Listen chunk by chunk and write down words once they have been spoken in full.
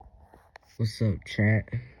What's up, chat?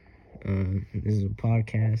 This is a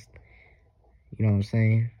podcast. You know what I'm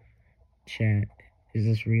saying? Chat, is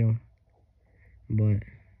this real? But,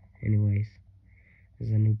 anyways, this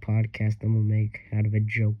is a new podcast I'm gonna make out of a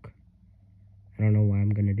joke. I don't know why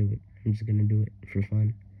I'm gonna do it. I'm just gonna do it for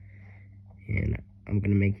fun. And I'm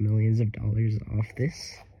gonna make millions of dollars off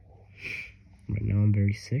this. Right now I'm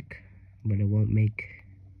very sick, but it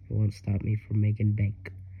won't stop me from making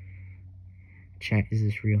bank. Chat, is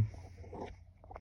this real?